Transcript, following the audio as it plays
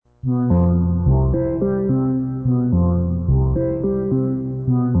From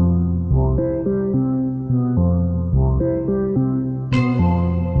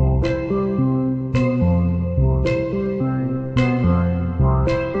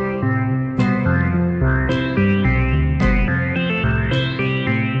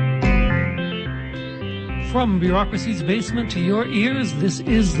bureaucracy's basement to your ears, this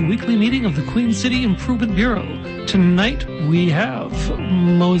is the weekly meeting of the Queen City Improvement Bureau. Tonight we have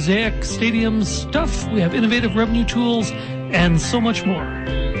Mosaic Stadium stuff, we have innovative revenue tools, and so much more.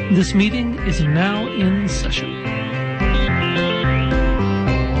 This meeting is now in session.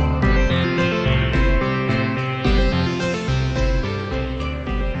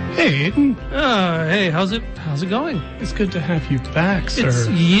 Hey, Aiden. Hey, how's it going? It's good to have you back, sir.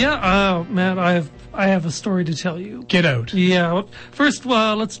 Matt, I have a story to tell you. Get out. Yeah. First,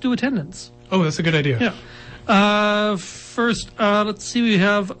 let's do attendance. Oh, that's a good idea. Yeah. First, let's see. We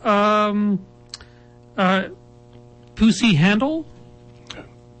have Pussy Handel.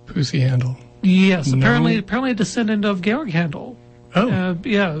 Pussy Handel. Yes. No. Apparently a descendant of Georg Handel. Oh.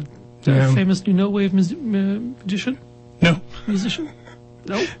 The famous new no wave magician. No. Musician.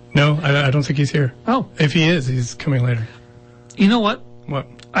 No. No, I don't think he's here. Oh. If he is, he's coming later. You know what? What?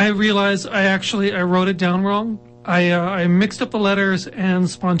 I realized I wrote it down wrong. I mixed up the letters and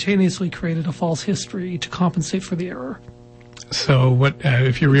spontaneously created a false history to compensate for the error. So what,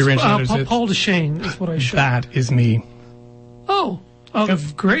 if you rearrange letters, Paul Deshane is what I should. That is me. Oh, Yep.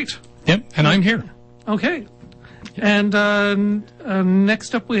 Great. Yep, and I'm here. Okay. And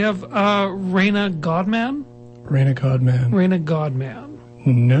next up we have Raina Godman. Raina Godman. Raina Godman.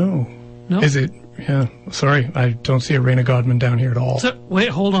 No. No? Is it? Yeah. Sorry, I don't see a Raina Godman down here at all. So, wait,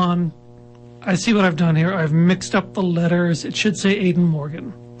 hold on. I see what I've done here. I've mixed up the letters. It should say Aiden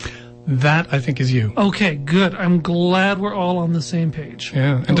Morgan. That, I think, is you. Okay, good. I'm glad we're all on the same page.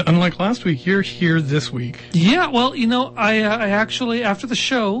 Yeah, and unlike last week, you're here this week. Yeah, well, I actually, after the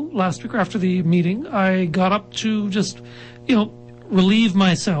show last week, or after the meeting, I got up to just, relieve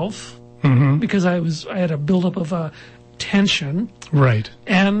myself because I had a buildup of tension. Right.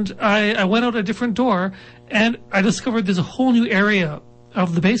 And I went out a different door, and I discovered there's a whole new area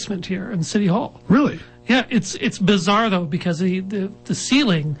of the basement here in City Hall. Really? Yeah, it's bizarre though because the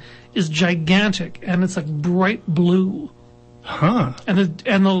ceiling is gigantic and it's like bright blue. Huh. And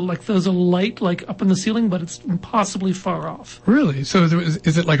there's a light like up in the ceiling, but it's impossibly far off. Really? So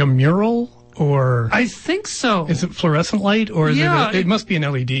is it like a mural? Or I think so. Is it fluorescent light, or is it must be an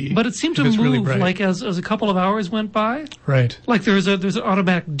LED? But it seemed to move really like as a couple of hours went by. Right. Like there's an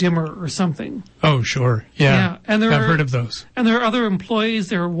automatic dimmer or something. Oh, sure. Yeah. And I've heard of those. And there are other employees.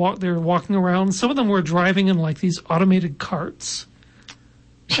 They're walking around. Some of them were driving in like these automated carts.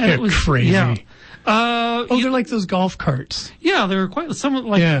 Yeah, crazy. Yeah. They're like those golf carts. Yeah, they're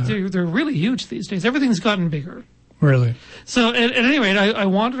they're really huge these days. Everything's gotten bigger. Really? So at any rate, I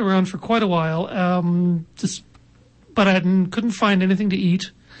wandered around for quite a while, but I couldn't find anything to eat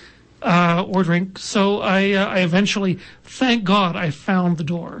or drink. So I eventually, thank God, I found the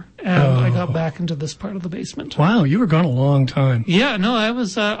door and I got back into this part of the basement. Wow, you were gone a long time. Yeah, no, I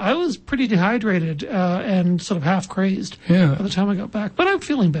was pretty dehydrated and sort of half crazed by the time I got back, but I'm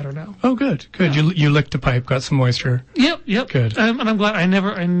feeling better now. Oh, good. Yeah. You licked a pipe, got some moisture. Yep. Good. And I'm glad I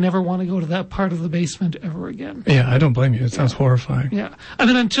never want to go to that part of the basement ever again. Yeah, I don't blame you. It sounds horrifying. Yeah, I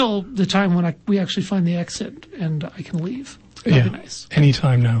mean until the time when we actually find the exit and I can leave. That'd be nice.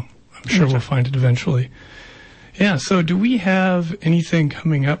 Anytime now. I'm sure we'll find it eventually. Yeah, so do we have anything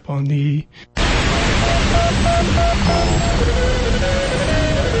coming up on the...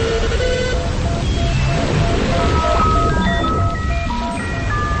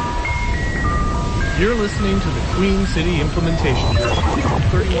 You're listening to the Queen City Implementation Bureau,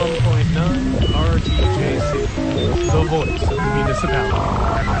 31.9 RTJC, the voice of the municipality.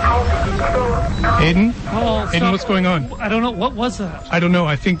 Aiden? Oh, Aiden, what's going on? I don't know. What was that? I don't know.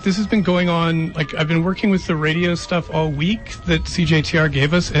 I think this has been going on, I've been working with the radio stuff all week that CJTR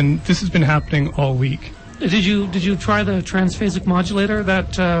gave us, and this has been happening all week. Did you try the transphasic modulator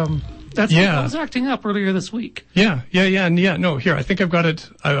that was acting up earlier this week? Yeah. No, here, I think I've got it.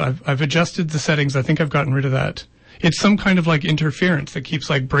 I've adjusted the settings. I think I've gotten rid of that. It's some kind of like interference that keeps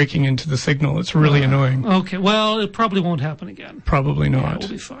like breaking into the signal. It's really annoying. Okay, well, it probably won't happen again. Probably not. Yeah, we'll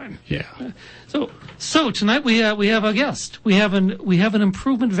be fine. Yeah. So tonight we have a guest. We have an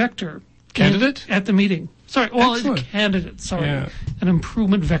improvement vector candidate at the meeting. Sorry, well, it's a Excellent. candidate. Sorry, Yeah. An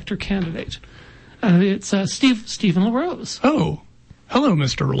improvement vector candidate. It's Stephen LaRose. Oh, hello,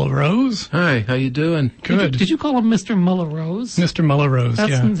 Mr. LaRose. Hi, how you doing? Good. Did you call him Mr. Mullerose? Mr.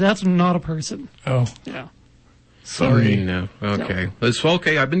 Mullerose, That's not a person. Oh. Yeah. Sorry. No. Okay. It's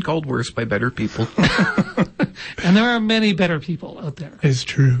okay. I've been called worse by better people. And there are many better people out there. It's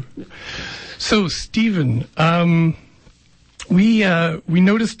true. So, Stephen, we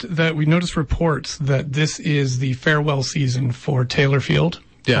noticed reports that this is the farewell season for Taylor Field.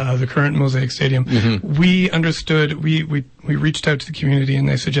 Yeah. The current Mosaic Stadium. Mm-hmm. We understood, we reached out to the community and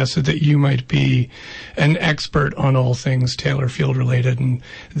they suggested that you might be an expert on all things Taylor Field related and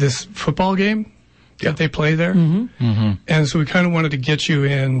this football game that they play there. Mm-hmm. Mm-hmm. And so we kind of wanted to get you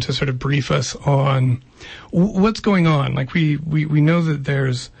in to sort of brief us on what's going on. Like we know that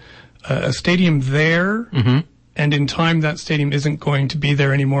there's a stadium there. Mm-hmm. And in time, that stadium isn't going to be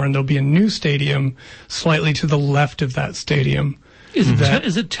there anymore, and there'll be a new stadium slightly to the left of that stadium.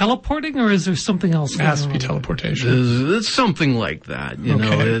 Is it teleporting, or is there something else? It has to be teleportation. It's something like that. You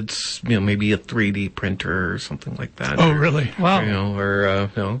know, it's maybe a 3D printer or something like that. Oh, really? Wow. Or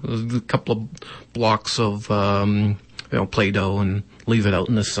a couple of blocks of Play-Doh and leave it out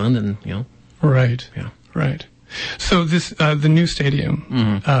in the sun, and Right. Yeah. Right. So this the new stadium.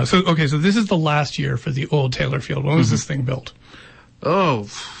 Mm-hmm. So this is the last year for the old Taylor Field. When was this thing built? Oh,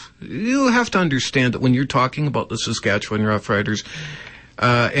 you have to understand that when you're talking about the Saskatchewan Roughriders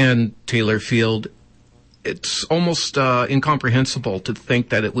and Taylor Field, it's almost incomprehensible to think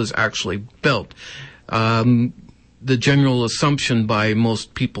that it was actually built. The general assumption by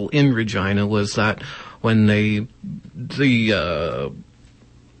most people in Regina was that when the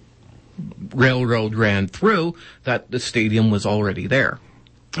railroad ran through, that the stadium was already there.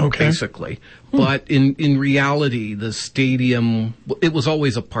 Okay. Basically. But in reality, the stadium, it was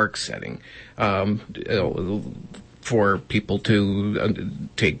always a park setting, for people to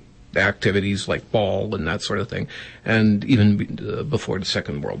take activities like ball and that sort of thing. And even before the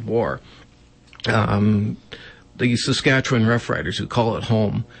Second World War. The Saskatchewan Roughriders, who call it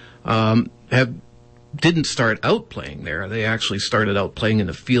home, didn't start out playing there. They actually started out playing in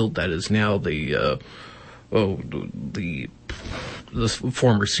a field that is now the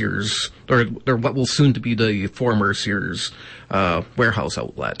former Sears, or what will soon to be the former Sears warehouse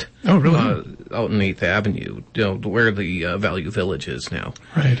outlet. Oh, really? Out in 8th Avenue, where the Value Village is now.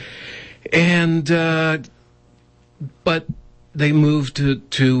 Right. And but they moved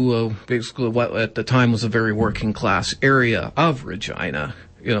to basically what at the time was a very working class area of Regina.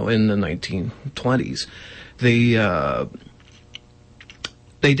 In the 1920s, they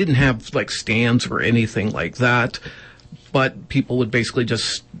didn't have like stands or anything like that, but people would basically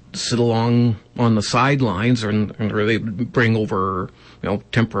just sit along on the sidelines, or they would bring over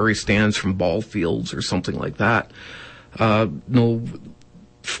temporary stands from ball fields or something like that. No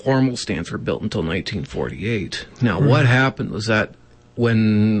formal stands were built until 1948. Now, what happened was that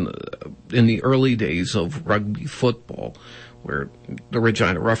when in the early days of rugby football, where the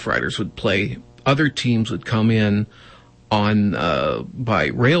Regina Roughriders would play, other teams would come in on by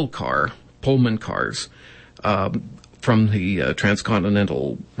rail car, Pullman cars, from the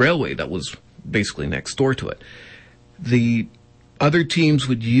Transcontinental Railway that was basically next door to it. The other teams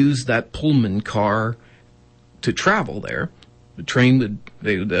would use that Pullman car to travel there. The train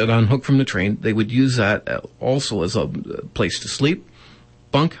they'd unhook from the train. They would use that also as a place to sleep,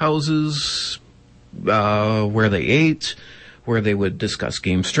 bunkhouses, where they ate, where they would discuss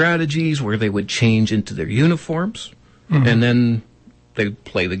game strategies, where they would change into their uniforms, and then they'd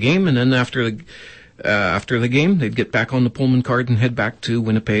play the game, and then after the game, they'd get back on the Pullman cart and head back to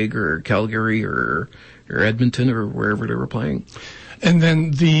Winnipeg or Calgary or Edmonton or wherever they were playing. And then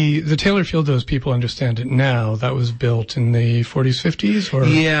the Taylor Field, those people understand it now, that was built in the 40s, 50s? Or?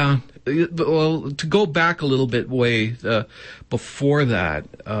 Yeah. Well, to go back a little bit way before that,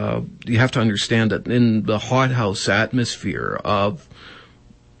 you have to understand that in the hothouse atmosphere of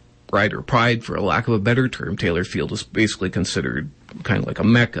Rider Pride, for a lack of a better term, Taylor Field is basically considered kind of like a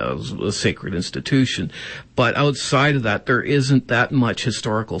mecca, a sacred institution. But outside of that, there isn't that much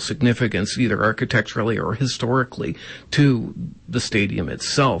historical significance, either architecturally or historically, to the stadium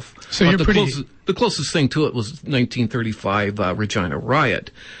itself. So but the closest thing to it was 1935 Regina riot.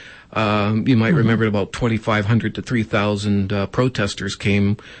 You might remember about 2,500 to 3,000 protesters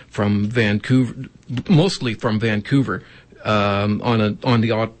came from Vancouver, mostly from Vancouver, onto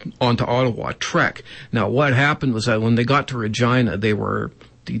Ottawa trek. Now, what happened was that when they got to Regina, they were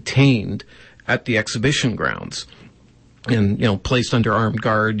detained at the exhibition grounds and placed under armed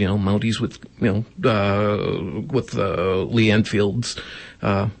guard. Mounties with Lee Enfields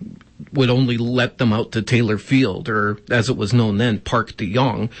would only let them out to Taylor Field, or as it was known then, Parc de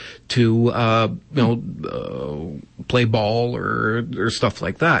Yonge, to play ball or stuff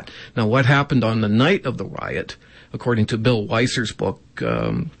like that. Now, what happened on the night of the riot, according to Bill Weiser's book,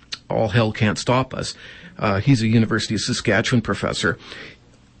 All Hell Can't Stop Us, He's a University of Saskatchewan professor.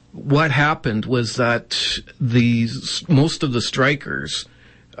 What happened was that most of the strikers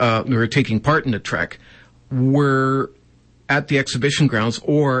who were taking part in the trek were at the exhibition grounds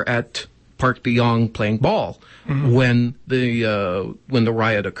or at Park de Yong playing ball when the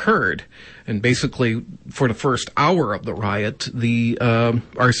riot occurred. And basically, for the first hour of the riot, the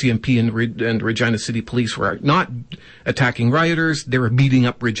RCMP and Regina City Police were not attacking rioters; they were beating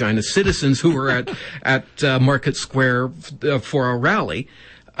up Regina citizens who were at Market Square for a rally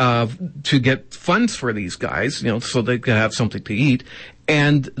to get funds for these guys, so they could have something to eat.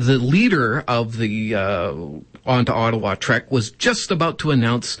 And the leader of the On to Ottawa trek was just about to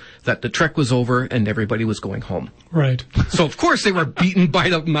announce that the trek was over and everybody was going home. Right. So, of course, they were beaten by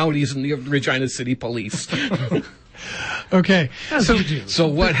the Mounties and the Regina City Police. Okay. So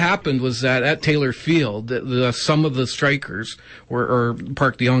what happened was that at Taylor Field, some of the strikers or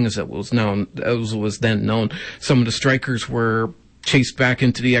Park de Yong as it was then known, some of the strikers were chased back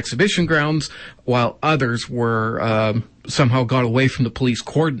into the exhibition grounds, while others were somehow got away from the police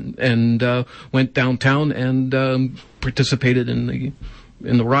cordon and went downtown and participated in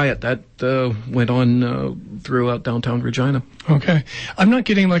the riot that went on throughout downtown Regina. Okay. I'm not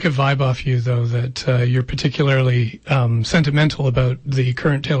getting like a vibe off you, though, that you're particularly sentimental about the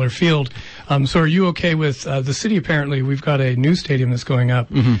current Taylor Field. So are you okay with the city? Apparently, we've got a new stadium that's going up.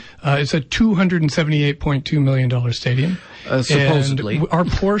 It's a $278.2 million stadium. Supposedly. And our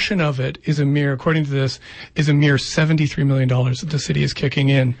portion of it is according to this, is a mere $73 million that the city is kicking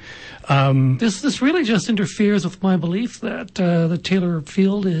in. This really just interferes with my belief that the Taylor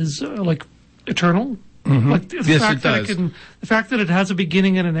Field is like eternal. Like the fact that the fact that it has a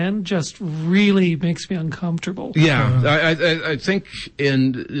beginning and an end just really makes me uncomfortable. Yeah, I think,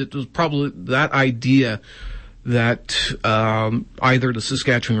 and it was probably that idea that either the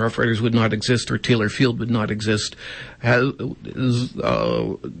Saskatchewan Roughriders would not exist or Taylor Field would not exist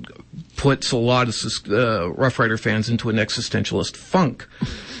puts a lot of Rough Rider fans into an existentialist funk,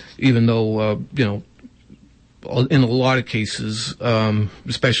 even though in a lot of cases,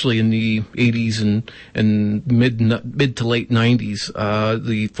 especially in the 80s and mid to late 90s,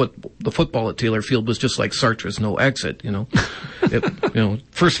 the football at Taylor Field was just like Sartre's No Exit.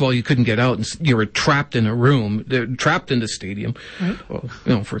 First of all, you couldn't get out, and you were trapped in a room, trapped in the stadium,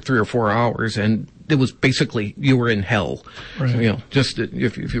 for 3 or 4 hours, and it was basically you were in hell. Right. Just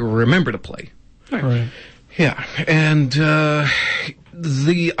if you remember to play. Right. Yeah, and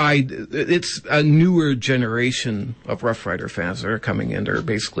it's a newer generation of Rough Rider fans that are coming in. They're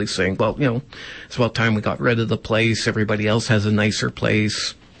basically saying, well, it's about time we got rid of the place. Everybody else has a nicer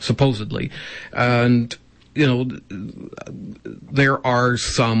place, supposedly. And, there are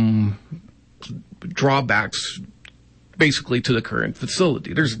some drawbacks basically to the current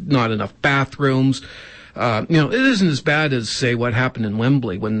facility. There's not enough bathrooms. It isn't as bad as, say, what happened in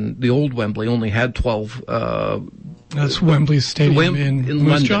Wembley when the old Wembley only had 12. That's Wembley Stadium in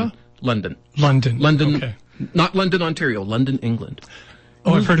Moose Jaw? London. Okay. Not London, Ontario. London, England.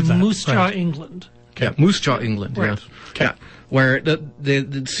 Oh, I've heard of that. Moose Jaw, Right. England. Okay. Yeah, Moose Jaw, England. Right. Yeah. Okay. Yeah. Where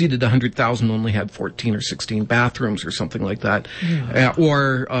the seated 100,000 only had 14 or 16 bathrooms or something like that. Yeah.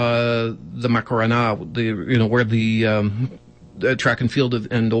 Or the Macarena, where the track and field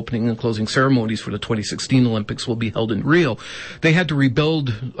and opening and closing ceremonies for the 2016 Olympics will be held in Rio. They had to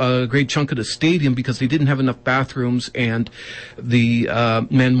rebuild a great chunk of the stadium because they didn't have enough bathrooms, and the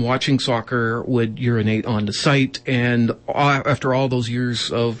men watching soccer would urinate on the site. And after all those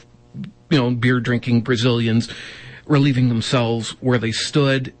years of beer drinking Brazilians relieving themselves where they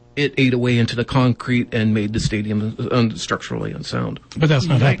stood, it ate away into the concrete and made the stadium structurally unsound. But that's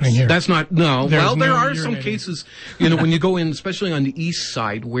not happening here. That's not, no. There's There no are some urinating. cases, when you go in, especially on the east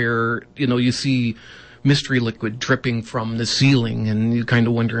side, where, you see mystery liquid dripping from the ceiling and you're kind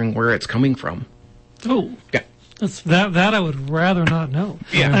of wondering where it's coming from. Oh. Yeah. That I would rather not know.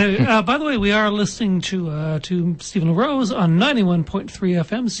 Yeah. By the way, we are listening to Stephen LaRose on 91.3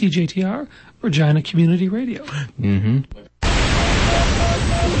 FM CJTR, Regina Community Radio. Mm-hmm.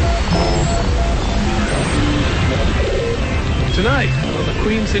 Tonight, on the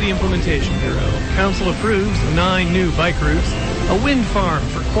Queen City Implementation Bureau, Council approves 9 new bike routes, a wind farm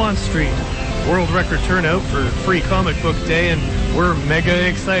for Quant Street, world record turnout for Free Comic Book Day, and we're mega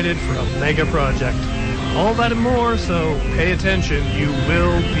excited for a mega project. All that and more, so pay attention. You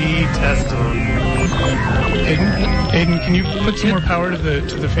will be tested. Aiden, can you put some more power to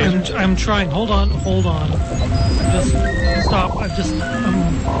the phaser? I'm trying. Hold on. Just stop.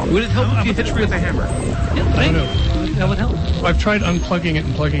 Would it help if you hit it with a hammer? That would help. Well, I've tried unplugging it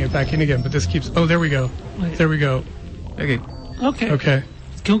and plugging it back in again, but this keeps... Oh, there we go. Wait. There we go. Okay. Okay. Okay.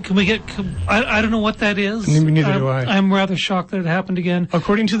 Can we get? I don't know what that is. Neither do I. I'm rather shocked that it happened again.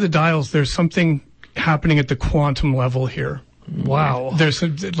 According to the dials, there's something happening at the quantum level here. Wow. There's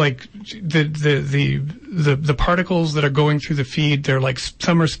like the particles that are going through the feed. They're like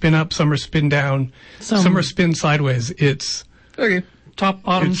some are spin up, some are spin down, some are spin sideways. It's Okay. top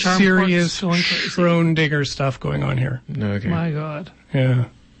bottom. It's charm serious quartz going crazy. Schrödinger stuff going on here. Okay. My God. Yeah.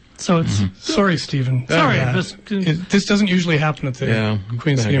 So it's Sorry, Stephen. sorry. This doesn't usually happen at the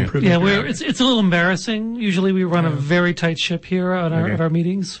Queen City Okay. Improvement. Yeah, it's a little embarrassing. Usually we run a very tight ship here on Okay. at our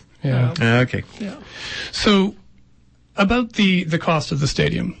meetings. Yeah. Okay. Yeah. So, about the cost of the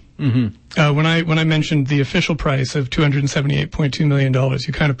stadium. Mm-hmm. When I mentioned the official price of $278.2 million,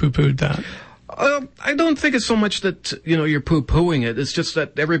 you kind of poo-pooed that. I don't think it's so much that, you're poo-pooing it. It's just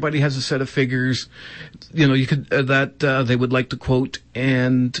that everybody has a set of figures, you could, that, they would like to quote,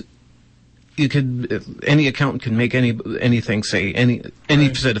 and you could, any accountant can make anything say, any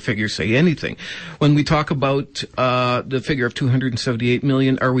set of figures say anything. When we talk about, the figure of $278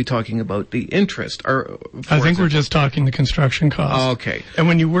 million, are we talking about the interest? I think we're just talking the construction costs. Okay. And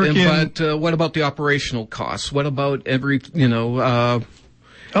when you work But what about the operational costs? What about I've got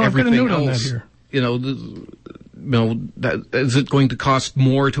a everything note on that else? here. Is it going to cost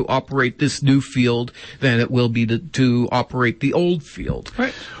more to operate this new field than it will be to operate the old field?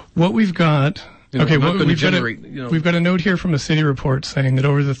 Right. What we've got, not we've gonna got generate, we've got a note here from a city report saying that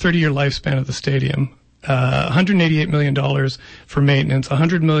over the 30-year lifespan of the stadium, $188 million for maintenance,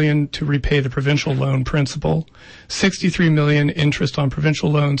 $100 million to repay the provincial loan principal, $63 million interest on provincial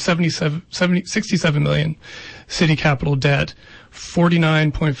loans, $67 million city capital debt,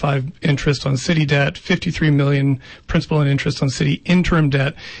 $49.5 interest on city debt, $53 million principal and interest on city interim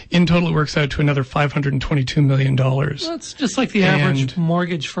debt. In total, it works out to another $522 million. That's just like the average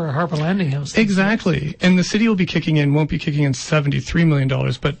mortgage for a Harbor Landing house. Exactly. And the city won't be kicking in $73 million,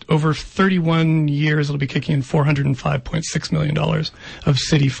 but over 31 years, it'll be kicking in $405.6 million of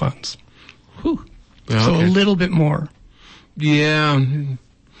city funds. Whew. So a little bit more. Yeah,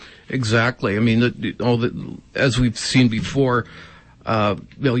 exactly. I mean, as we've seen before,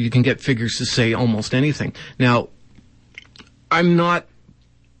 you can get figures to say almost anything. Now, I'm not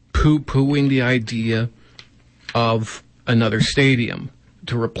poo-pooing the idea of another stadium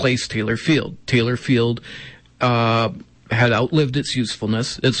to replace Taylor Field. Taylor Field had outlived its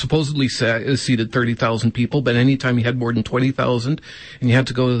usefulness. It supposedly seated 30,000 people, but anytime you had more than 20,000 and you had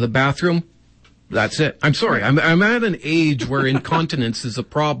to go to the bathroom, that's it. I'm sorry. I'm at an age where incontinence is a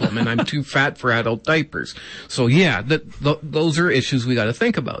problem, and I'm too fat for adult diapers. So yeah, those are issues we got to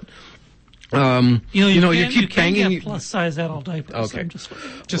think about. You keep banging get plus size adult diapers. Okay. I'm just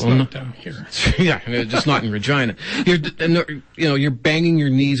not down here. Yeah, just not in Regina. You're banging your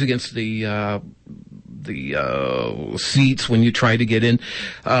knees against the seats when you try to get in.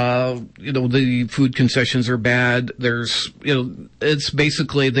 The food concessions are bad. It's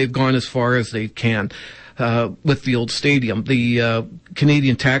basically they've gone as far as they can. With the old stadium, the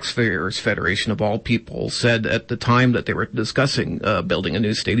Canadian Taxpayers Federation, of all people, said at the time that they were discussing building a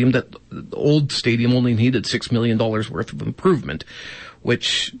new stadium that the old stadium only needed $6 million worth of improvement,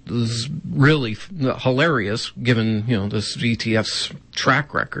 which is really hilarious given this VTF's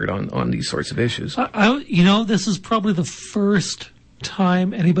track record on these sorts of issues. This is probably the first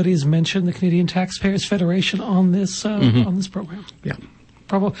time anybody has mentioned the Canadian Taxpayers Federation on this on this program. Yeah.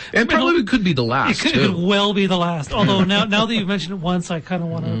 Probably could be the last. It could well be the last. Although now that you've mentioned it once, I kind of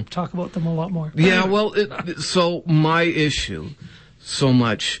want to talk about them a lot more. Yeah, well, so my issue so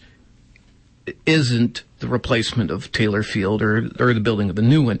much isn't the replacement of Taylor Field or the building of a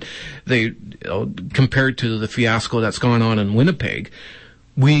new one. Compared to the fiasco that's gone on in Winnipeg,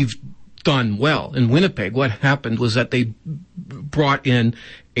 we've done well. In Winnipeg, what happened was that they brought in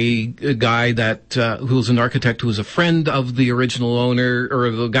a guy that who was an architect who was a friend of the original owner,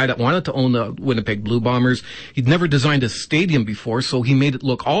 or the guy that wanted to own the Winnipeg Blue Bombers. He'd never designed a stadium before, so he made it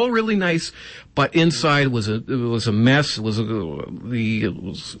look all really nice, but inside it was a mess. It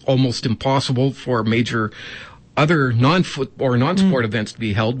was almost impossible for major other non-sport events to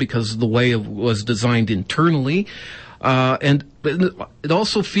be held because of the way it was designed internally. And it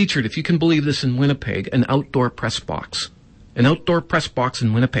also featured, if you can believe this, in Winnipeg, an outdoor press box. An outdoor press box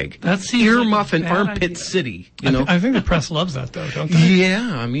in Winnipeg. That seems earmuff like a and bad armpit idea. city. I think the press loves that, though, don't they?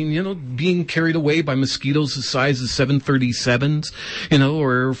 Yeah, I mean, being carried away by mosquitoes the size of 737s,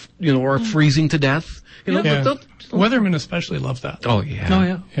 or freezing to death. Weathermen especially love that. Oh yeah. Oh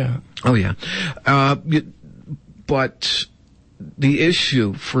yeah. Yeah. Oh yeah. But the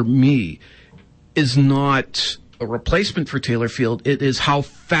issue for me is not a replacement for Taylor Field. It is how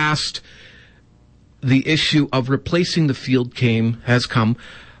fast the issue of replacing the field has come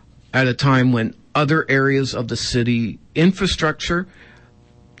at a time when other areas of the city infrastructure,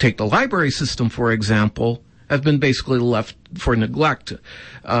 take the library system, for example, have been basically left for neglect.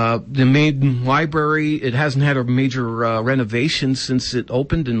 The main library, it hasn't had a major renovation since it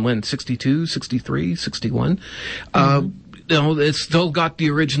opened in 62, 63, 61. It's still got the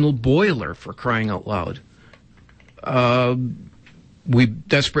original boiler, for crying out loud. We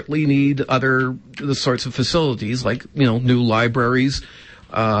desperately need the sorts of facilities like, new libraries,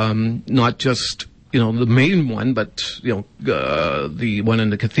 not just, the main one, but, the one in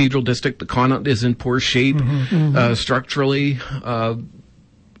the Cathedral District, the Connaught is in poor shape, structurally.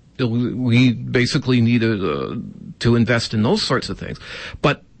 We basically need to invest in those sorts of things.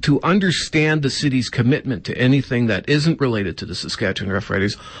 But to understand the city's commitment to anything that isn't related to the Saskatchewan Rough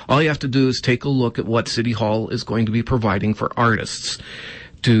Riders, all you have to do is take a look at what City Hall is going to be providing for artists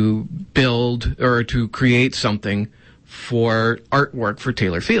to build or to create something for artwork for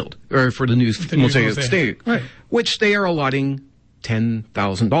Taylor Field, or for the new Mosaic Stadium, right, which they are allotting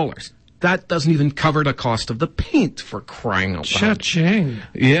 $10,000. That doesn't even cover the cost of the paint, for crying out loud. Cha-ching.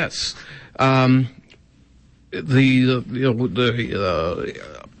 Yes. I'm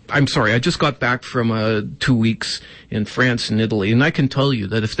sorry, I just got back from 2 weeks in France and Italy, and I can tell you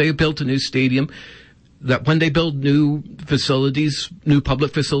that if they built a new stadium, that when they build new facilities, new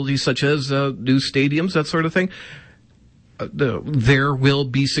public facilities such as new stadiums, that sort of thing, there will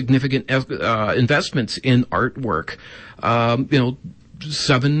be significant investments in artwork.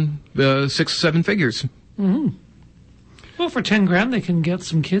 6, 7 figures. Mm-hmm. Well, for $10,000, they can get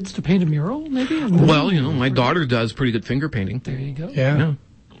some kids to paint a mural, maybe. Well, my daughter does pretty good finger painting. There you go. Yeah.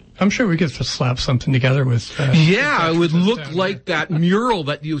 I'm sure we could slap something together with. It would look like that mural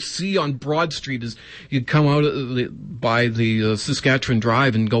that you see on Broad Street as you come out by the Saskatchewan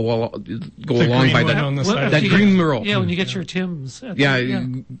Drive and go along by that green mural. Yeah, when you get your Tims. Where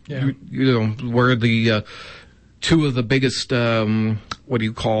the two of the biggest coffee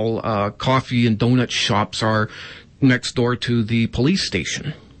and donut shops are next door to the police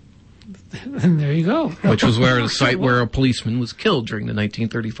station. And there you go. Which was the site where a policeman was killed during the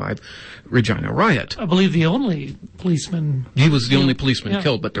 1935 Regina riot. I believe the only policeman. He was the only policeman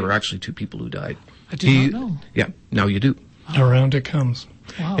killed, but there were actually 2 people who died. I did not know. Yeah, now you do. Around it comes.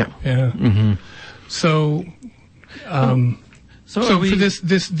 Wow. Yeah. Mm-hmm. So for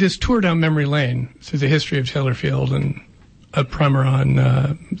this tour down memory lane through the history of Taylor Field and a primer on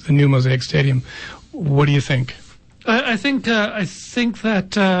the new Mosaic Stadium, what do you think? I think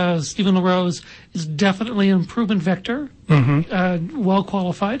that Stephen LaRose is definitely an improvement vector, well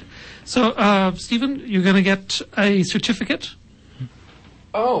qualified. So, Stephen, you're going to get a certificate.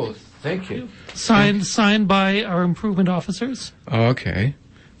 Oh, thank you. Signed by our improvement officers. Okay.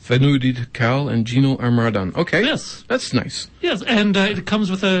 Fenudit Cal and Gino Armadan. Okay. Yes. That's nice. Yes, and it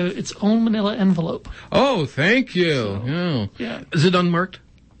comes with its own manila envelope. Oh, thank you. So, yeah. Is it unmarked?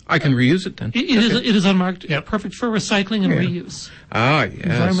 I can reuse it then. It is unmarked. Yeah, perfect for recycling and reuse. Ah, yes.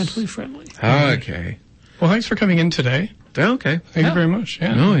 Environmentally friendly. Okay. Well, thanks for coming in today. Okay. Thank you very much.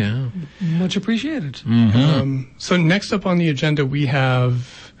 Yeah. Oh, yeah. Much appreciated. Mm-hmm. So next up on the agenda, we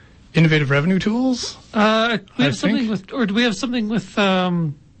have innovative revenue tools. Do we have something with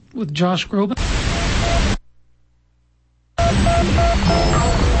Josh Groban?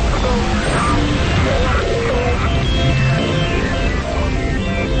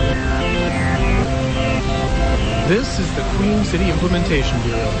 This is the Queen City Implementation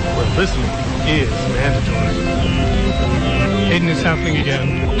Bureau, where listening is mandatory. Hayden, it's happening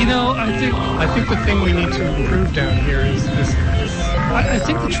again. I think the thing we need to improve down here is this. I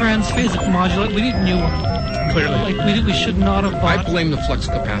think the transphasic modulator, we need a new one. Clearly. We should not have bought. I blame the flux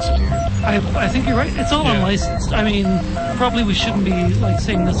capacitor. I think you're right. It's all unlicensed. I mean, probably we shouldn't be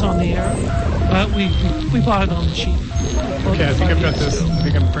saying this on the air, but we bought it on the cheap. Okay, I think I've got this. I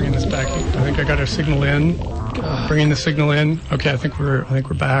think I'm bringing this back. I think I got our signal in. Bringing the signal in. Okay, I think we're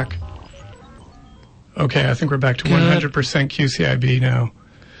back. Okay, I think we're back to 100% QCIB now.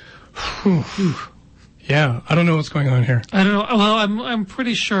 Whew. Yeah, I don't know what's going on here. I don't know. Well, I'm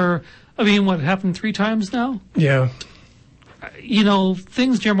pretty sure. I mean, what happened 3 times now? Yeah.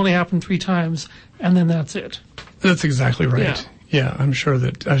 Things generally happen 3 times, and then that's it. That's exactly right. Yeah, I'm sure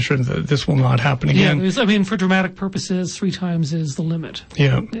that this will not happen again. Yeah, for dramatic purposes, 3 times is the limit.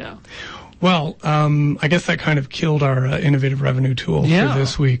 Yeah. Yeah. Well, I guess that kind of killed our innovative revenue tool for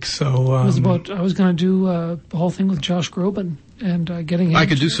this week. So I was going to do the whole thing with Josh Groban and getting him. I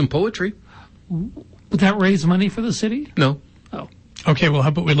could do some poetry. Would that raise money for the city? No. Oh. Okay, well, how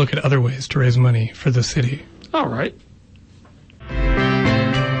about we look at other ways to raise money for the city? All right.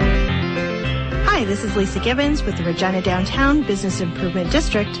 Hi, Hi, this is Lisa Gibbons with the Regina Downtown Business Improvement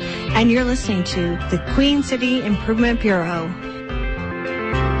District, and you're listening to the Queen City Improvement Bureau.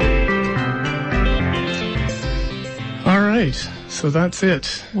 All right, so that's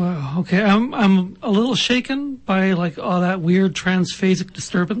it. Wow. Okay, I'm a little shaken by like all that weird transphasic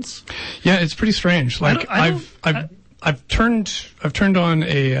disturbance. Yeah, it's pretty strange. Like I've turned on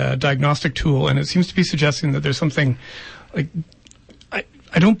a diagnostic tool, and it seems to be suggesting that there's something like.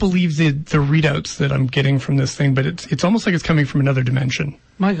 I don't believe the readouts that I'm getting from this thing, but it's almost like it's coming from another dimension.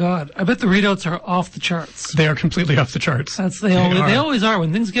 My God, I bet the readouts are off the charts. They are completely off the charts. They always are.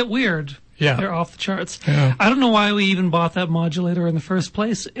 When things get weird, they're off the charts. Yeah. I don't know why we even bought that modulator in the first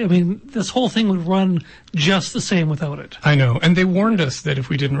place. I mean, this whole thing would run just the same without it. I know, and they warned us that if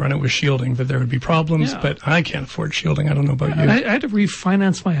we didn't run it with shielding, that there would be problems. Yeah. But I can't afford shielding. I don't know about you. I had to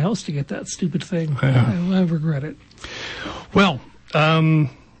refinance my house to get that stupid thing. Yeah. I regret it. Well.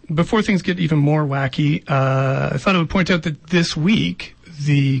 Before things get even more wacky, I thought I would point out that this week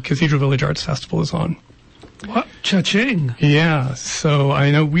the Cathedral Village Arts Festival is on. What? Cha-ching. Yeah, so I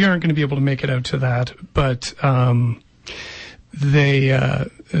know we aren't going to be able to make it out to that, but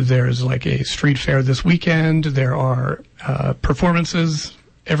there's like a street fair this weekend. There are performances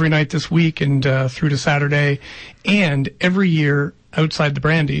every night this week and through to Saturday. And every year outside the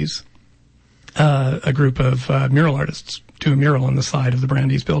Brandies, a group of mural artists do a mural on the side of the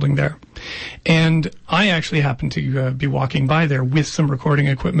Brandies building there. And I actually happened to be walking by there with some recording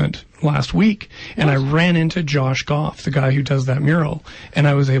equipment last week, and I ran into Josh Goff, the guy who does that mural, and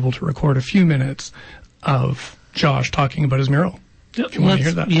I was able to record a few minutes of Josh talking about his mural. If you want to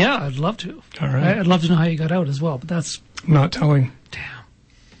hear that. Yeah, I'd love to. All right. I'd love to know how you got out as well, but that's... Not telling.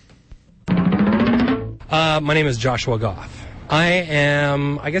 Damn. My name is Joshua Goff.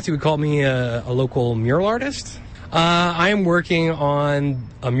 I guess you would call me a local mural artist. I am working on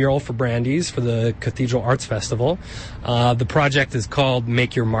a mural for Brandies for the Cathedral Arts Festival. The project is called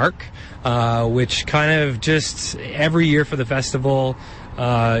Make Your Mark, which kind of just every year for the festival,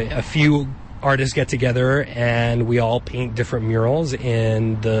 a few artists get together and we all paint different murals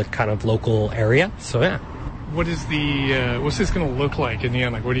in the kind of local area. So yeah. What is what's this going to look like in the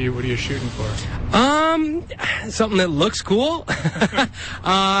end? Like, what are you shooting for? Something that looks cool.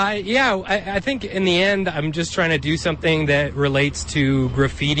 I think in the end, I'm just trying to do something that relates to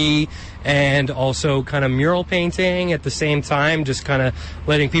graffiti and also kind of mural painting at the same time, just kind of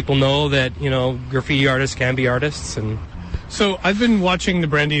letting people know that, graffiti artists can be artists. And so I've been watching the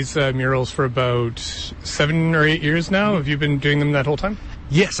Brandies murals for about 7 or 8 years now. Have you been doing them that whole time?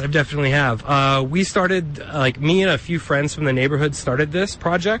 Yes, I definitely have. We started, me and a few friends from the neighborhood started this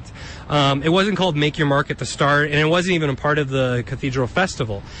project. It wasn't called Make Your Mark at the start, and it wasn't even a part of the Cathedral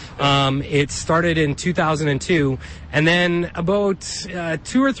Festival. It started in 2002, and then about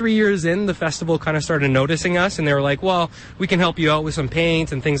 2 or 3 years in, the festival kind of started noticing us, and they were like, well, we can help you out with some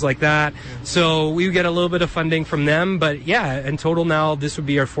paint and things like that. So we get a little bit of funding from them, but yeah, in total now, this would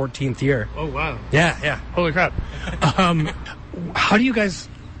be our 14th year. Oh, wow. Yeah. Holy crap. How do you guys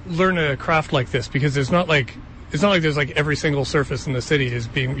learn a craft like this? Because it's not like there's like every single surface in the city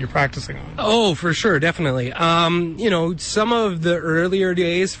you're practicing on. Oh, for sure, definitely. Some of the earlier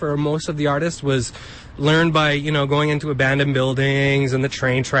days for most of the artists was learned by, going into abandoned buildings and the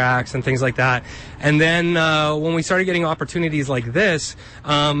train tracks and things like that. And then when we started getting opportunities like this,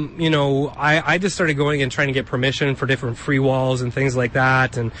 I just started going and trying to get permission for different free walls and things like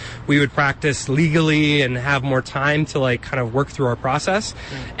that. And we would practice legally and have more time to kind of work through our process.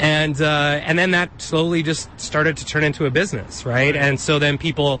 And then that slowly just started to turn into a business, right? And so then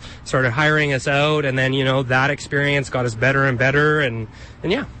people started hiring us out, and then, that experience got us better and better. And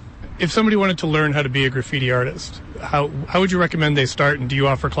yeah. If somebody wanted to learn how to be a graffiti artist, how would you recommend they start, and do you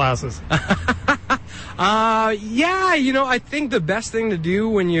offer classes? I think the best thing to do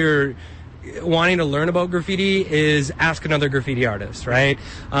when you're wanting to learn about graffiti is ask another graffiti artist, right?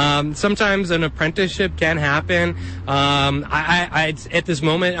 Sometimes an apprenticeship can happen. I at this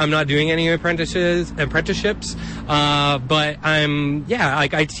moment, I'm not doing any apprenticeships, but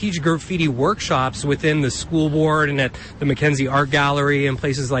I teach graffiti workshops within the school board and at the Mackenzie Art Gallery and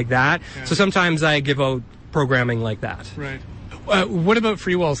places like that. Yeah. So sometimes I give out programming like that. Right. What about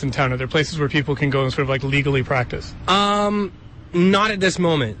free walls in town? Are there places where people can go and sort of legally practice? Not at this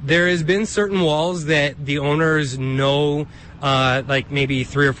moment. There has been certain walls that the owners know like maybe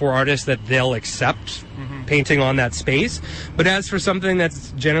 3 or 4 artists that they'll accept painting on that space. But as for something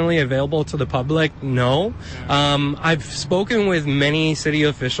that's generally available to the public, no. I've spoken with many city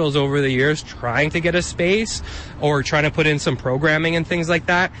officials over the years trying to get a space or trying to put in some programming and things like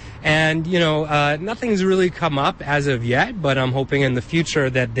that. And, nothing's really come up as of yet, but I'm hoping in the future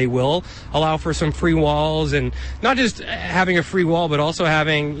that they will allow for some free walls, and not just having a free wall, but also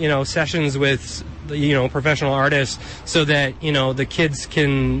having, sessions with professional artists, so that the kids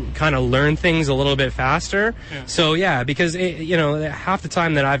can kind of learn things a little bit faster. So because half the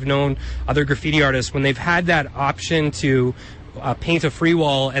time that I've known other graffiti artists, when they've had that option to paint a free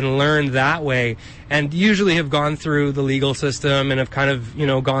wall and learn that way, and usually have gone through the legal system and have kind of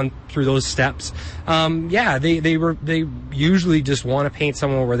gone through those steps, they usually just want to paint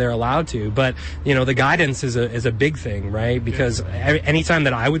somewhere where they're allowed to. But the guidance is a big thing, right? Because anytime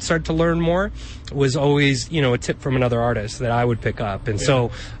that I would start to learn more was always a tip from another artist that I would pick up. And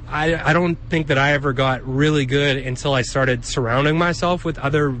so I don't think that I ever got really good until I started surrounding myself with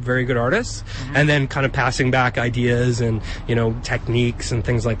other very good artists, and then kind of passing back ideas and techniques and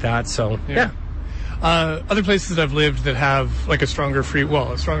things like that. So other places that I've lived that have like a stronger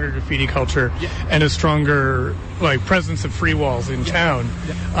a stronger graffiti culture and a stronger presence of free walls in town.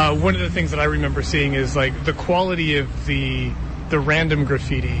 One of the things that I remember seeing is like the quality of the random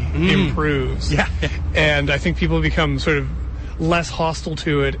graffiti improves. And I think people become sort of less hostile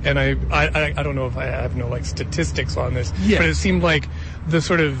to it, and I don't know if I have no statistics on this, but it seemed like the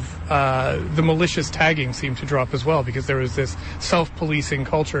sort of the malicious tagging seemed to drop as well, because there was this self-policing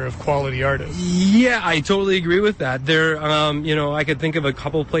culture of quality artists. Yeah, I totally agree with that. There, I could think of a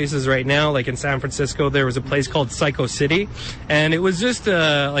couple places right now, like in San Francisco, there was a place called Psycho City, and it was just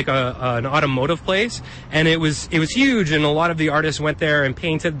an automotive place, and it was huge, and a lot of the artists went there and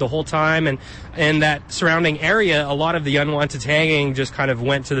painted the whole time, and that surrounding area, a lot of the unwanted tagging just kind of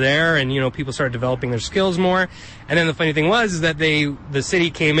went to there, and people started developing their skills more. And then the funny thing was that the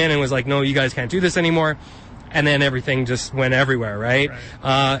city came in and was like, no, you guys can't do this anymore. And then everything just went everywhere, right?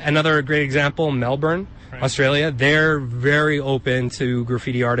 Another great example, Melbourne, Australia. They're very open to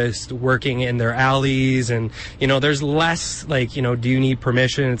graffiti artists working in their alleys, and there's less do you need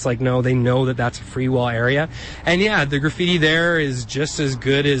permission? It's like, no, they know that that's a free wall area. And the graffiti there is just as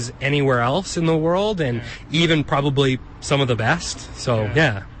good as anywhere else in the world, and even probably some of the best. So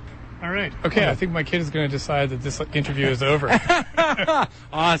All right. Okay, I think my kid is going to decide that this interview is over.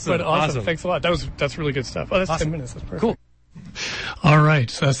 Awesome. But awesome. Thanks a lot. That's really good stuff. Oh, that's awesome. 10 minutes. That's perfect. Cool. All right.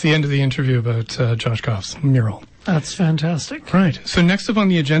 So that's the end of the interview about Josh Goff's mural. That's fantastic. Right. So next up on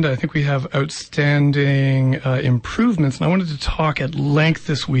the agenda, I think we have outstanding improvements. And I wanted to talk at length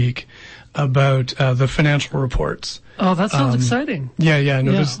this week about the financial reports. Oh, that sounds exciting. Yeah.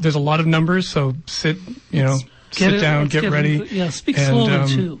 No, there's a lot of numbers. So sit down, get ready. Speak slowly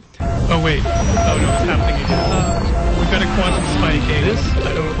too. Oh, wait. Oh, no, it's happening again. We've got a quantum spike. This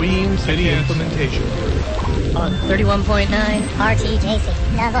Queen City implementation. On 31.9 RTJC,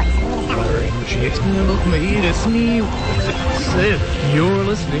 the voice of municipality. You're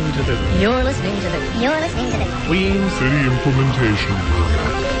listening to the Queen City implementation.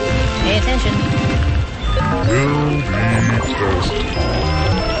 Pay attention. Will be tested.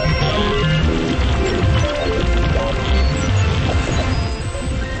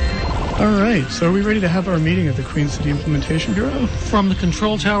 All right, so are we ready to have our meeting at the Queen City Implementation Bureau? From the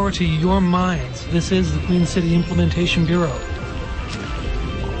control tower to your minds, this is the Queen City Implementation Bureau.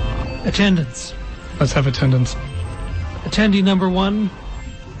 Attendance. Let's have attendance. Attendee number 1,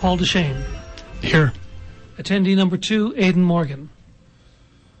 Paul Deshane. Here. Attendee number 2, Aidan Morgan.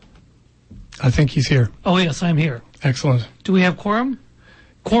 I think he's here. Oh, yes, I'm here. Excellent. Do we have quorum?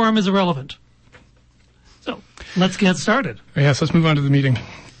 Quorum is irrelevant. So, let's get started. Yes, let's move on to the meeting.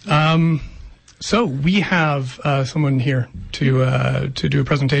 So we have someone here to do a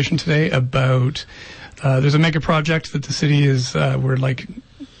presentation today about there's a mega project that the city is we're like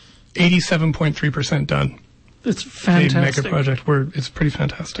 87.3% done. It's fantastic. A mega project. It's pretty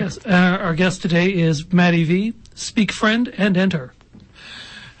fantastic. Yes. Our guest today is Matty V. Speak friend and enter.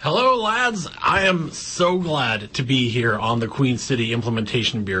 Hello, lads. I am so glad to be here on the Queen City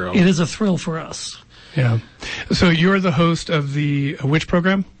Implementation Bureau. It is a thrill for us. Yeah. So you're the host of the which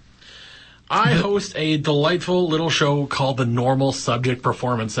program? I host a delightful little show called the Normal Subject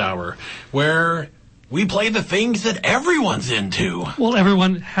Performance Hour, where we play the things that everyone's into. Well,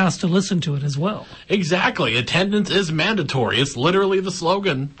 everyone has to listen to it as well. Exactly. Attendance is mandatory. It's literally the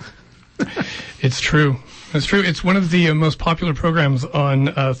slogan. It's true. It's true. It's one of the most popular programs on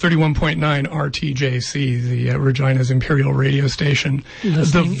 31.9 RTJC, the Regina's Imperial Radio Station.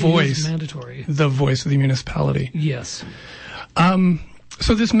 Listening the voice, is mandatory. The voice of the municipality. Yes.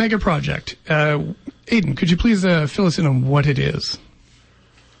 So this mega project, Aidan, could you please fill us in on what it is?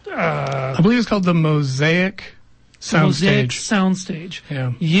 I believe it's called the Mosaic Soundstage.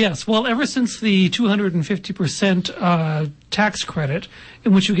 Yeah. Yes. Well, ever since the 250% tax credit,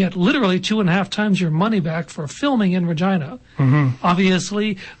 in which you get literally 2.5 times your money back for filming in Regina,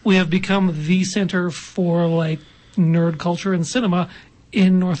 obviously we have become the center for like nerd culture and cinema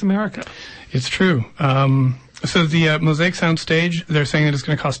in North America. It's true. So the Mosaic Soundstage, they're saying that it's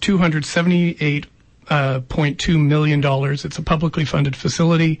going to cost $278.2 million. It's a publicly funded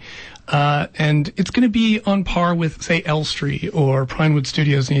facility, and it's going to be on par with, say, Elstree or Pinewood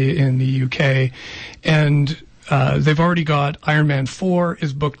Studios in the UK. And they've already got Iron Man 4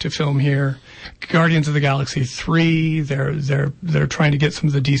 is booked to film here. Guardians of the Galaxy 3, they're trying to get some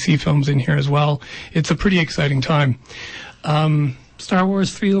of the DC films in here as well. It's a pretty exciting time. Star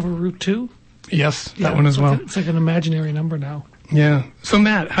Wars 3 over Route 2? Yes, that one as well. It's like an imaginary number now. Yeah. So,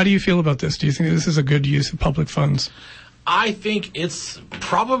 Matt, how do you feel about this? Do you think this is a good use of public funds? I think it's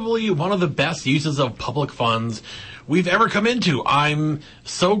probably one of the best uses of public funds we've ever come into. I'm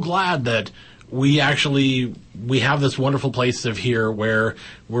so glad that we have this wonderful place of here where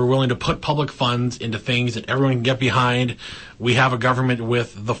we're willing to put public funds into things that everyone can get behind. We have a government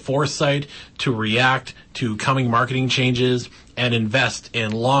with the foresight to react to coming marketing changes and invest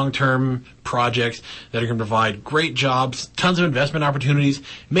in long-term projects that are going to provide great jobs, tons of investment opportunities,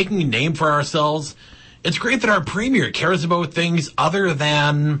 making a name for ourselves. It's great that our premier cares about things other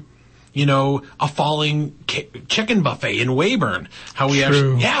than, a falling chicken buffet in Weyburn.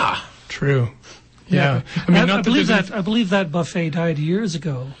 True. Yeah. I believe that buffet died years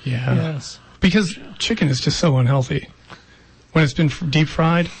ago. Yeah. Yes. Because chicken is just so unhealthy when it's been deep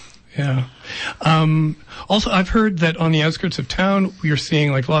fried. Yeah. Also, I've heard that on the outskirts of town, we are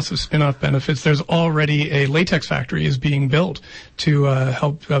seeing like lots of spin-off benefits. There's already a latex factory is being built to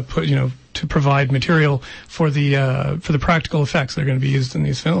help to provide material for the practical effects that are going to be used in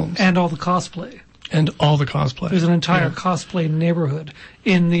these films. And all the cosplay. There's an entire cosplay neighborhood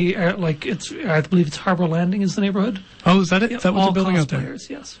in the I believe it's Harbor Landing is the neighborhood. Oh, is that it? Is that what they're building out there?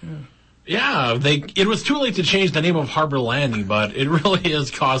 Yes. Yeah, it was too late to change the name of Harbor Landing, but it really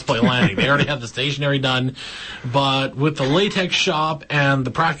is Cosplay Landing. They already have the stationery done, but with the latex shop and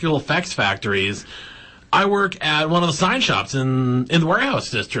the practical effects factories, I work at one of the sign shops in the warehouse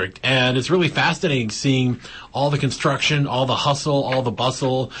district, and it's really fascinating seeing all the construction, all the hustle, all the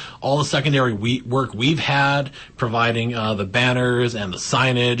bustle, all the secondary work we've had, providing the banners and the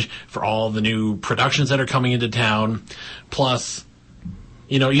signage for all the new productions that are coming into town. Plus,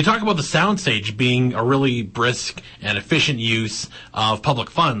 you talk about the soundstage being a really brisk and efficient use of public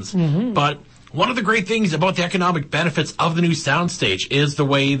funds, but one of the great things about the economic benefits of the new soundstage is the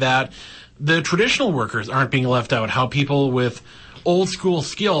way that the traditional workers aren't being left out, how people with old school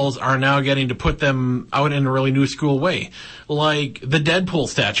skills are now getting to put them out in a really new school way. Like the Deadpool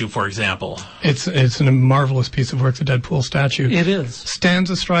statue, for example. It's a marvelous piece of work, the Deadpool statue. It is.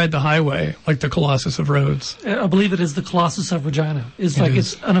 Stands astride the highway, like the Colossus of Rhodes. I believe it is the Colossus of Regina. It's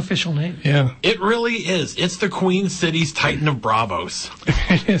its unofficial name. Yeah. It really is. It's the Queen City's Titan of Bravos.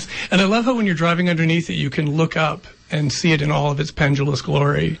 It is. And I love how when you're driving underneath it, you can look up and see it in all of its pendulous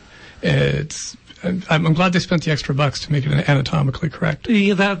glory. I'm glad they spent the extra bucks to make it anatomically correct.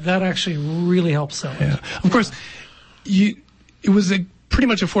 Yeah, that actually really helps sell it. Yeah. Of course, it was pretty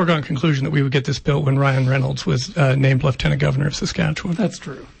much a foregone conclusion that we would get this built when Ryan Reynolds was named Lieutenant Governor of Saskatchewan. That's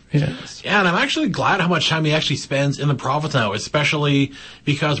true. Yes. Yeah, and I'm actually glad how much time he actually spends in the province now, especially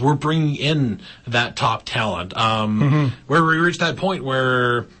because we're bringing in that top talent. Where we reached that point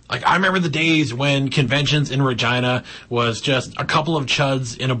where, I remember the days when conventions in Regina was just a couple of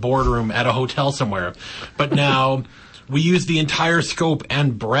chuds in a boardroom at a hotel somewhere. But now we use the entire scope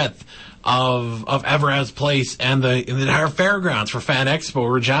and breadth of Everaz Place and the entire fairgrounds for Fan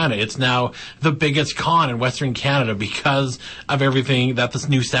Expo Regina. It's now the biggest con in Western Canada because of everything that this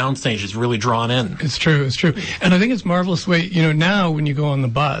new soundstage is really drawn in. It's true. And I think it's marvelous the way, now when you go on the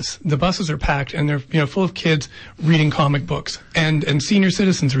buses are packed and they're, full of kids reading comic books and senior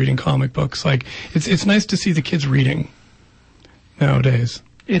citizens reading comic books. Like, it's nice to see the kids reading nowadays.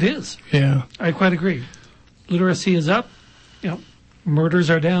 It is. Yeah. I quite agree. Literacy is up. Murders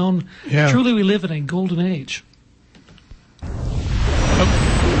are down. Yeah. Truly, we live in a golden age. What's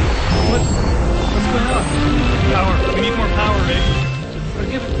going on? Power. We need more power, Rick.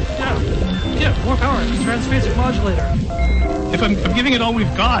 Yeah, more power. Transphasic modulator. If I'm giving it all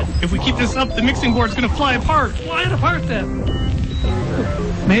we've got, if we keep this up, the mixing board's going to fly apart. Fly it apart, then.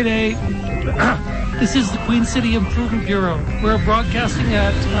 Mayday. This is the Queen City Improvement Bureau. We're broadcasting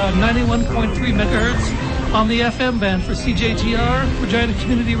at 91.3 megahertz. on the FM band for CJTR, Regina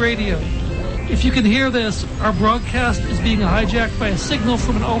Community Radio. If you can hear this, our broadcast is being hijacked by a signal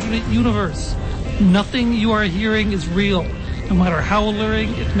from an alternate universe. Nothing you are hearing is real, no matter how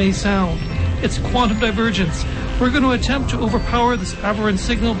alluring it may sound. It's quantum divergence. We're going to attempt to overpower this aberrant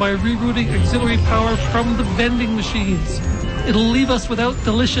signal by rerouting auxiliary power from the vending machines. It'll leave us without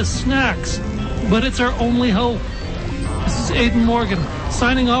delicious snacks, but it's our only hope. This is Aidan Morgan,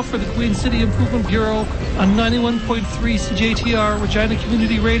 signing off for the Queen City Improvement Bureau on 91.3 CJTR Regina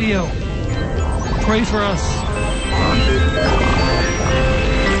Community Radio. Pray for us.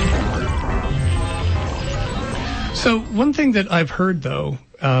 So one thing that I've heard, though,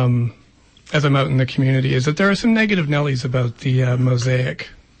 as I'm out in the community, is that there are some negative Nellies about the Mosaic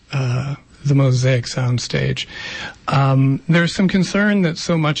soundstage. There's some concern that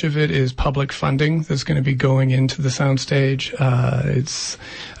so much of it is public funding that's going to be going into the soundstage.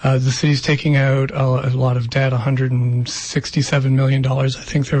 The city's taking out a lot of debt, $167 million. I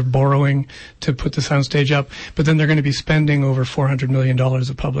think they're borrowing to put the soundstage up, but then they're going to be spending over $400 million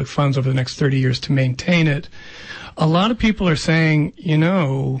of public funds over the next 30 years to maintain it. A lot of people are saying,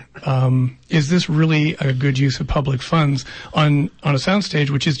 is this really a good use of public funds on a soundstage,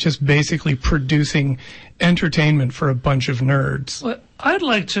 which is just basically producing entertainment for a bunch of nerds? Well, I'd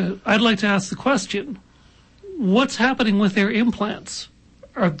like to ask the question: what's happening with their implants?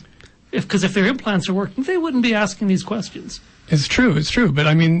 Because if their implants are working, they wouldn't be asking these questions. It's true. But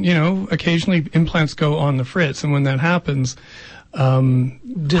I mean, occasionally implants go on the fritz, and when that happens,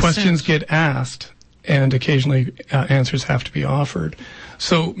 questions get asked. And occasionally answers have to be offered.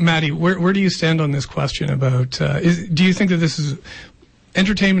 So, Maddie, where do you stand on this question about, do you think that this is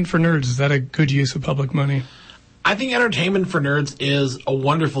entertainment for nerds? Is that a good use of public money? I think entertainment for nerds is a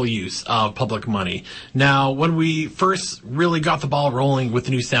wonderful use of public money. Now, when we first really got the ball rolling with the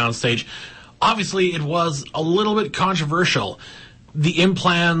new soundstage, obviously it was a little bit controversial. The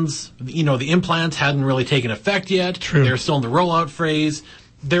implants hadn't really taken effect yet. True. They're still in the rollout phase.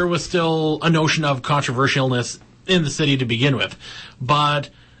 There was still a notion of controversialness in the city to begin with. But,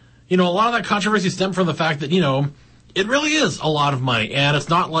 a lot of that controversy stemmed from the fact that, it really is a lot of money. And it's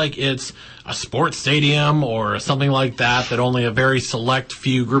not like it's a sports stadium or something like that only a very select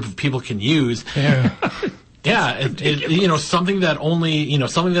few group of people can use. Yeah. Yeah, something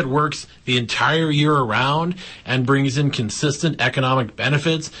that works the entire year around and brings in consistent economic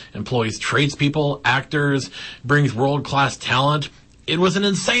benefits, employs tradespeople, actors, brings world-class talent. It was an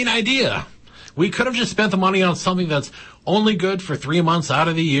insane idea. We could have just spent the money on something that's only good for 3 months out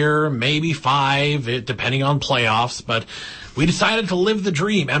of the year, maybe 5, depending on playoffs. But we decided to live the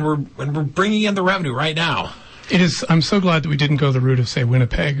dream, and we're bringing in the revenue right now. It is. I'm so glad that we didn't go the route of, say,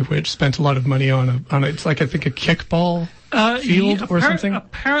 Winnipeg, which spent a lot of money on it's like, I think, a kickball field or something.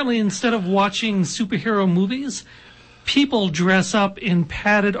 Apparently, instead of watching superhero movies, people dress up in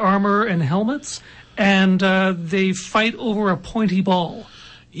padded armor and helmets, and they fight over a pointy ball.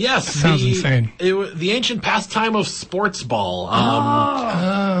 Yes, that sounds insane. The ancient pastime of sports ball.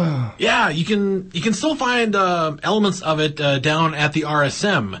 Yeah, you can still find elements of it down at the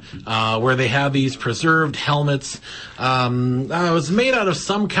RSM, where they have these preserved helmets. It was made out of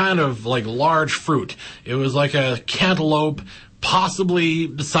some kind of large fruit. It was like a cantaloupe,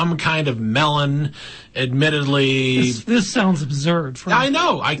 possibly some kind of melon. Admittedly, this sounds absurd. I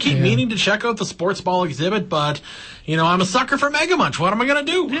know. I keep meaning to check out the sports ball exhibit, but I'm a sucker for Mega Munch. What am I going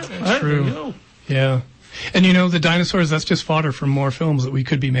to do? Yeah, that's true. Yeah, and the dinosaurs. That's just fodder for more films that we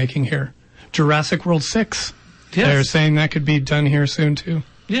could be making here. Jurassic World 6. Yes. They're saying that could be done here soon too.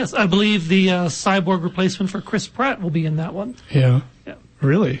 Yes, I believe the cyborg replacement for Chris Pratt will be in that one. Yeah.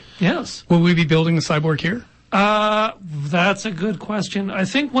 Really? Yes. Will we be building the cyborg here? That's a good question. I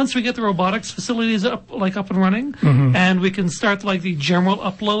think once we get the robotics facilities up and running, and we can start the general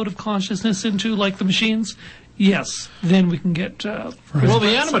upload of consciousness into the machines, yes, then we can get. Well,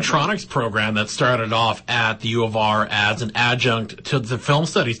 the animatronics program that started off at the U of R as an adjunct to the film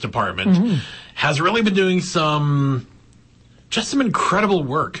studies department has really been doing some incredible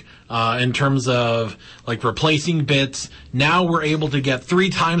work in terms of replacing bits. Now we're able to get 3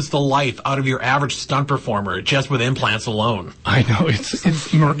 times the life out of your average stunt performer just with implants alone. I know,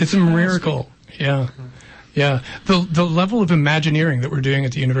 it's a miracle. Yeah. Yeah, the level of Imagineering that we're doing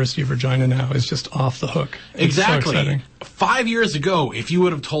at the University of Regina now is just off the hook. Exactly. It's so exciting. 5 years ago, if you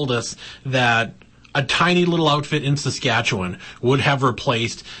would have told us that a tiny little outfit in Saskatchewan would have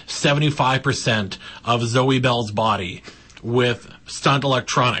replaced 75% of Zoe Bell's body with stunt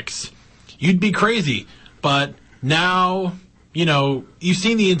electronics, you'd be crazy. But now you've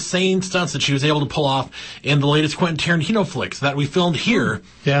seen the insane stunts that she was able to pull off in the latest Quentin Tarantino flicks that we filmed here.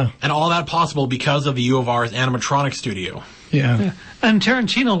 Yeah. And all that possible because of the U of R's animatronic studio. Yeah. And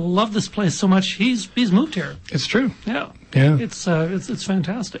Tarantino loved this place so much he's moved here. It's true. Yeah. Yeah. It's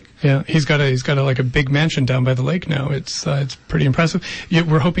fantastic. Yeah, he's got a big mansion down by the lake now. It's pretty impressive. Yeah,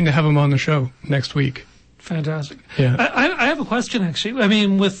 we're hoping to have him on the show next week. Fantastic. Yeah. I have a question actually. I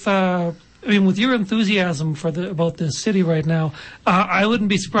mean, with your enthusiasm about this city right now, I wouldn't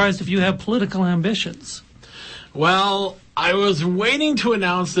be surprised if you have political ambitions. Well, I was waiting to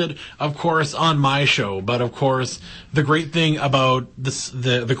announce it, of course, on my show. But, of course, the great thing about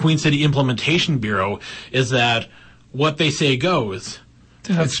the Queen City Implementation Bureau is that what they say goes.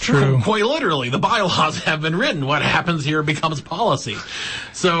 That's true. Quite literally, the bylaws have been written. What happens here becomes policy.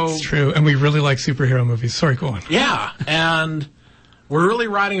 So it's true. And we really like superhero movies. Sorry, go on. Yeah, and we're really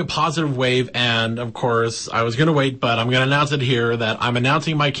riding a positive wave, and of course, I was going to wait, but I'm going to announce it here that I'm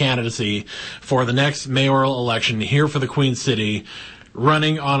announcing my candidacy for the next mayoral election here for the Queen City,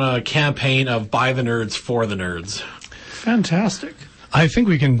 running on a campaign of by the nerds for the nerds. Fantastic. I think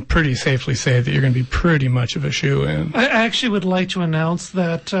we can pretty safely say that you're going to be pretty much of a shoo-in. I actually would like to announce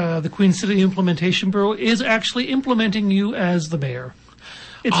that the Queen City Implementation Bureau is actually implementing you as the mayor.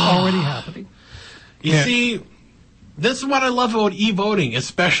 It's already happening. You see, this is what I love about e-voting,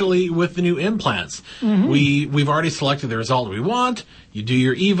 especially with the new implants. Mm-hmm. We've already selected the result we want. You do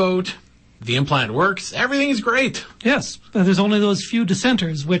your e-vote. The implant works. Everything's great. Yes. There's only those few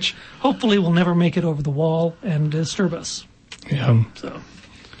dissenters, which hopefully will never make it over the wall and disturb us. Yeah. So.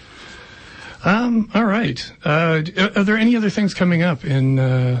 All right. Are there any other things coming up in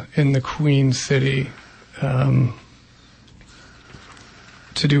the Queen City to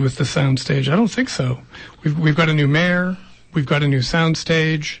do with the soundstage? I don't think so. We've got a new mayor. We've got a new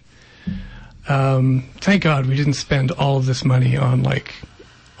soundstage. Thank God we didn't spend all of this money on like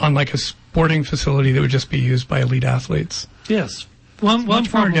a sporting facility that would just be used by elite athletes. Yes. One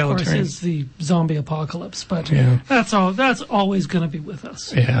problem, of course, is the zombie apocalypse, but that's always going to be with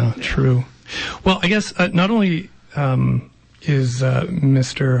us. Yeah, true. Well, I guess not only is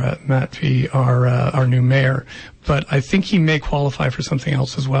Mr. Matt V. our new mayor, but I think he may qualify for something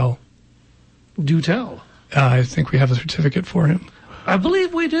else as well. Do tell. I think we have a certificate for him. I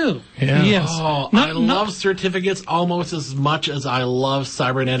believe we do. Yeah. Yes. Oh, I love certificates almost as much as I love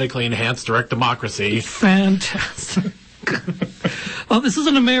cybernetically enhanced direct democracy. Fantastic. Well, this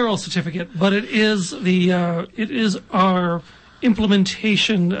isn't a mayoral certificate, but it is our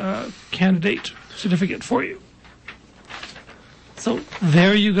implementation candidate certificate for you. So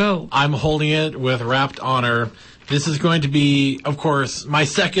there you go. I'm holding it with rapt honor. This is going to be, of course, my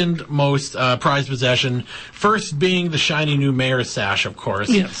second most prized possession. First being the shiny new mayor's sash, of course.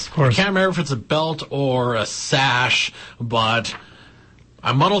 Yes, of course. I can't remember if it's a belt or a sash, but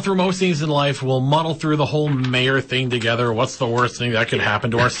I muddle through most things in life. We'll muddle through the whole mayor thing together. What's the worst thing that could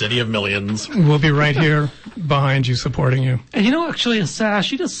happen to our city of millions? We'll be right here behind you, supporting you. And actually a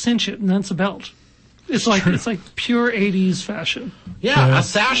sash, you just cinch it and then it's a belt. It's like pure 80s fashion. Yeah, a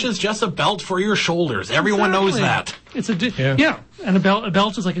sash is just a belt for your shoulders. Everyone knows that. It's and a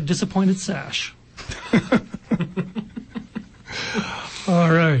belt is like a disappointed sash.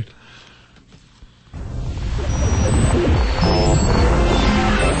 All right.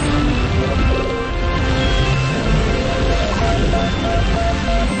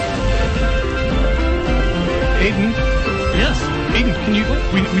 Aiden? Yes. Aiden, can you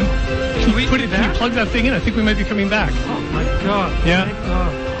plug that thing in? I think we might be coming back. Oh my God. Yeah. My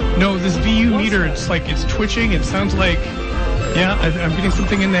God. No, this VU meter, it's twitching. It sounds like, I'm getting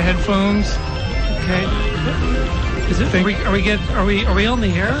something in the headphones. Okay. Is it? Are we on the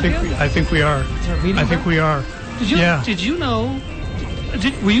air? I think we are. I think we are. Did you know?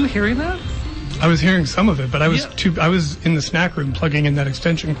 Were you hearing that? I was hearing some of it, but I was in the snack room plugging in that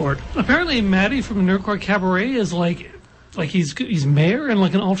extension cord. Apparently, Maddie from Nerdcore Cabaret is like he's mayor in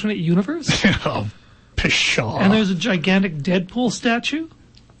like an alternate universe. Oh, pshaw. And there's a gigantic Deadpool statue.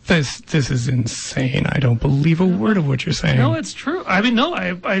 This is insane. I don't believe a word of what you're saying. No, it's true. I mean, no,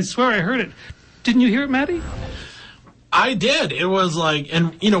 I swear I heard it. Didn't you hear it, Maddie? I did. It was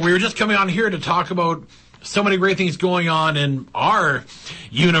and we were just coming on here to talk about so many great things going on in our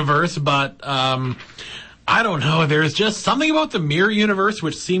universe, but I don't know. There's just something about the Mirror universe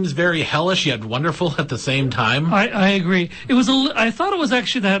which seems very hellish yet wonderful at the same time. I agree. It was I thought it was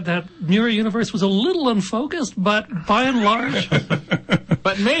actually that Mirror universe was a little unfocused, but by and large.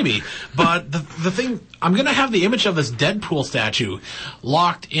 But maybe. But the thing, I'm going to have the image of this Deadpool statue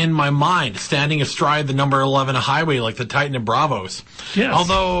locked in my mind, standing astride the number 11 highway like the Titan of Bravos. Yes.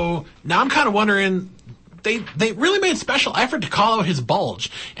 Although, now I'm kind of wondering, they really made special effort to call out his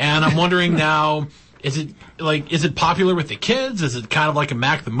bulge, and I'm wondering now. Is it popular with the kids? Is it kind of like a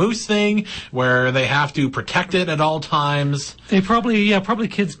Mac the Moose thing where they have to protect it at all times? They probably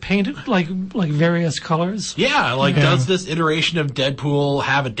kids paint it like various colors. Yeah, does this iteration of Deadpool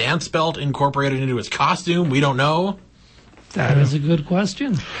have a dance belt incorporated into his costume? We don't know. That is a good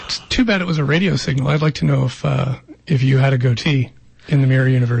question. It's too bad it was a radio signal. I'd like to know if you had a goatee in the Mirror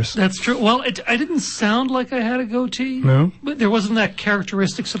Universe. That's true. Well, I didn't sound like I had a goatee. No? But there wasn't that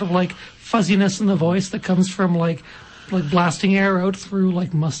characteristic sort of like fuzziness in the voice that comes from like blasting air out through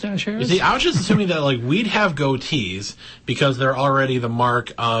like mustache hairs. You see, I was just assuming that we'd have goatees because they're already the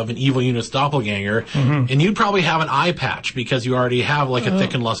mark of an evil unit's doppelganger, and you'd probably have an eye patch because you already have a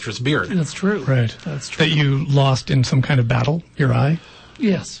thick and lustrous beard. That's true. Right. That's true. That you lost in some kind of battle, your eye?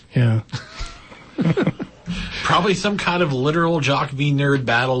 Yes. Yeah. Probably some kind of literal Jock v. Nerd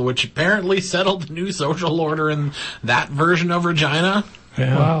battle, which apparently settled the new social order in that version of Regina.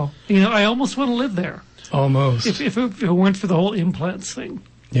 Yeah. Wow. I almost want to live there. Almost. If it weren't for the whole implants thing.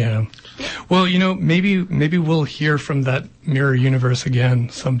 Yeah. Well, maybe we'll hear from that Mirror Universe again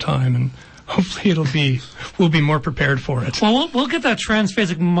sometime, and hopefully we'll be more prepared for it. Well, we'll get that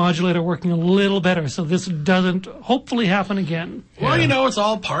transphasic modulator working a little better, so this doesn't hopefully happen again. Well, it's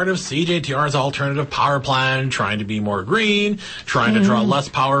all part of CJTR's alternative power plan, trying to be more green, trying to draw less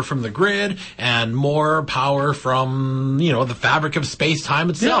power from the grid, and more power from, the fabric of space-time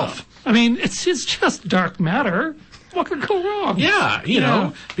itself. Yeah. I mean, it's just dark matter. What could go wrong? Yeah, you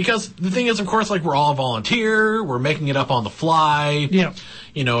know, because the thing is, of course, we're all volunteer, we're making it up on the fly. Yeah.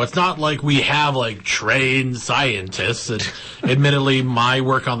 It's not like we have, trained scientists. Admittedly, my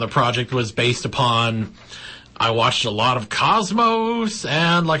work on the project was based upon, I watched a lot of Cosmos,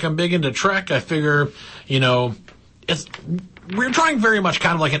 and, I'm big into Trek, I figure, we're trying very much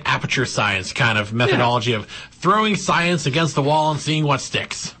kind of like an aperture science kind of methodology of throwing science against the wall and seeing what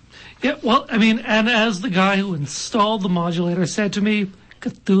sticks. Yeah, well, I mean, and as the guy who installed the modulator said to me,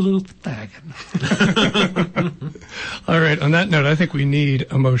 Cthulhu Phthagon. All right, on that note, I think we need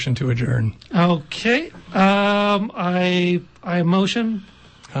a motion to adjourn. Okay, I motion.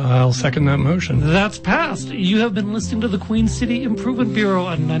 I'll second that motion. That's passed. You have been listening to the Queen City Improvement Bureau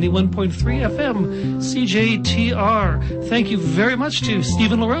on 91.3 FM, CJTR. Thank you very much to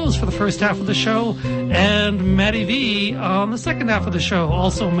Stephen LaRose for the first half of the show, and Matty V on the second half of the show.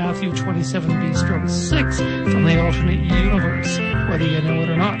 Also Matthew 27B/6 from the alternate universe, whether you know it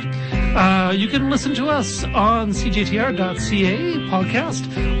or not. You can listen to us on CJTR.ca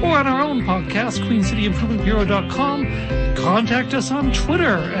podcast or on our own podcast, QueenCityImprovementBureau.com. Contact us on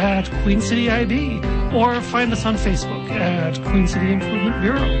Twitter at Queen City IB or find us on Facebook at Queen City Improvement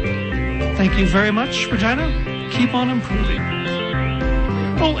Bureau. Thank you very much, Regina. Keep on improving.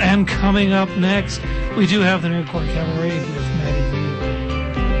 Oh, and coming up next, we do have the Nerdcore Cabaret with Maddie B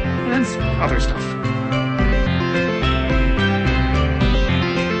and some other stuff.